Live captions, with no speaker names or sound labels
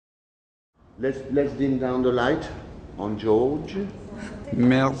Let's dim down the light on George.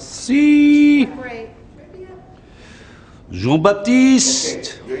 Merci.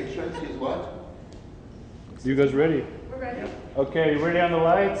 Jean-Baptiste. Okay, your insurance is what? You guys ready? We're ready. Okay, you ready on the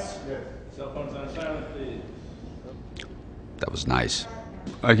lights? Yes. Cell phones on silent, please. That was nice.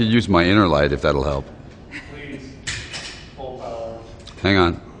 I could use my inner light if that'll help. Please. Full power. Hang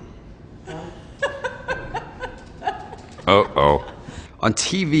on. Uh-oh. On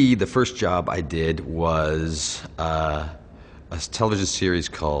TV, the first job I did was a television series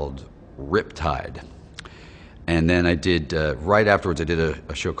called Riptide. And then I did, right afterwards, I did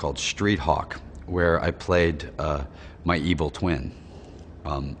a show called Street Hawk, where I played my evil twin.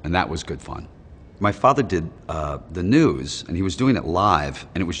 And that was good fun. My father did the news, and he was doing it live,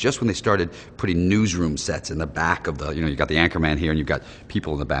 and it was just when they started putting newsroom sets in the back of the, you got the anchorman here, and you've got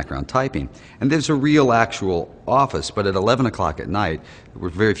people in the background typing. And there's a real actual office, but at 11 o'clock at night, there were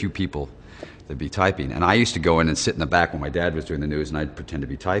very few people that'd be typing. And I used to go in and sit in the back when my dad was doing the news, and I'd pretend to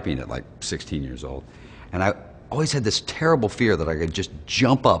be typing at like 16 years old. And I always had this terrible fear that I could just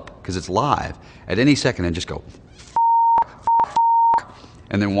jump up, because it's live, at any second and just go,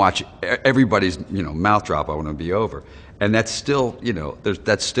 and then watch everybody's, mouth drop. I want to be over. And that's still,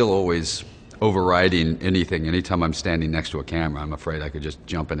 that's still always overriding anything. Anytime I'm standing next to a camera, I'm afraid I could just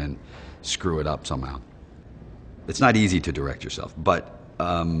jump in and screw it up somehow. It's not easy to direct yourself, but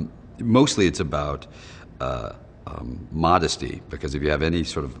mostly it's about modesty, because if you have any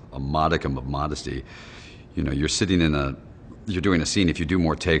sort of a modicum of modesty, you're sitting you're doing a scene. If you do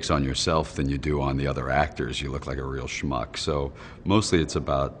more takes on yourself than you do on the other actors, you look like a real schmuck. So mostly it's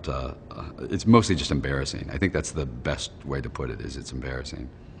about, it's mostly just embarrassing. I think that's the best way to put it, is it's embarrassing.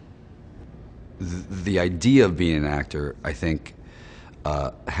 The idea of being an actor, I think,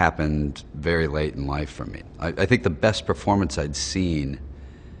 happened very late in life for me. I think the best performance I'd seen,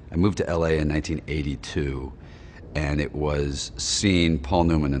 I moved to LA in 1982, and it was seeing Paul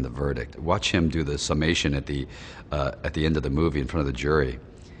Newman in The Verdict. Watch him do the summation at the end of the movie in front of the jury,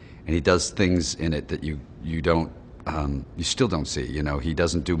 and he does things in it that you still don't see. He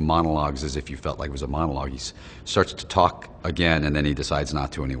doesn't do monologues as if you felt like it was a monologue. He starts to talk again, and then he decides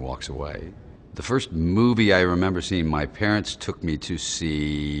not to, and he walks away. The first movie I remember seeing, my parents took me to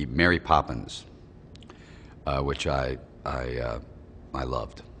see Mary Poppins, which I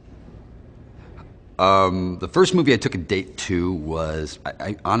loved. The first movie I took a date to was,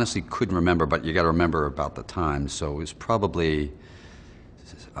 I honestly couldn't remember, but you got to remember about the time. So it was probably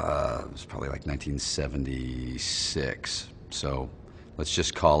like 1976. So let's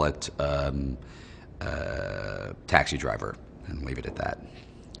just call it Taxi Driver and leave it at that.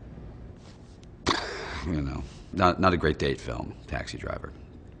 Not a great date film, Taxi Driver.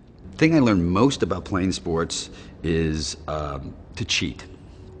 The thing I learned most about playing sports is to cheat.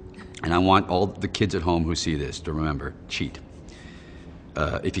 And I want all the kids at home who see this to remember, cheat.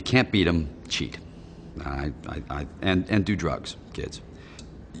 If you can't beat them, cheat. And do drugs, kids.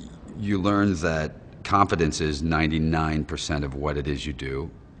 You learn that confidence is 99% of what it is you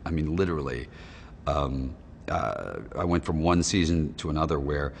do. I mean, literally. I went from one season to another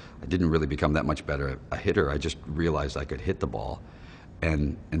where I didn't really become that much better a hitter. I just realized I could hit the ball.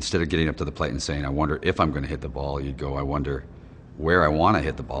 And instead of getting up to the plate and saying, I wonder if I'm going to hit the ball, you'd go, I wonder where I want to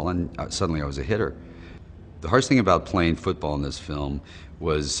hit the ball, and suddenly I was a hitter. The hardest thing about playing football in this film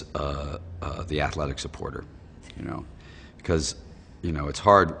was the athletic supporter, because, it's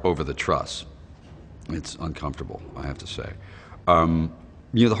hard over the truss. It's uncomfortable, I have to say.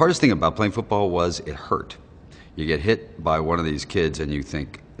 The hardest thing about playing football was it hurt. You get hit by one of these kids and you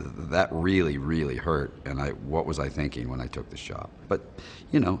think, that really, really hurt, and what was I thinking when I took this shot? But,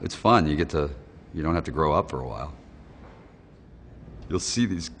 it's fun. You don't have to grow up for a while. You'll see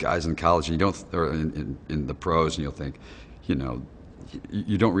these guys in college, and or in the pros, and you'll think, you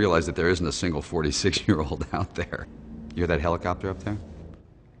don't realize that there isn't a single 46-year-old out there. You hear that helicopter up there?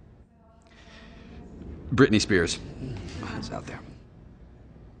 Britney Spears is out there.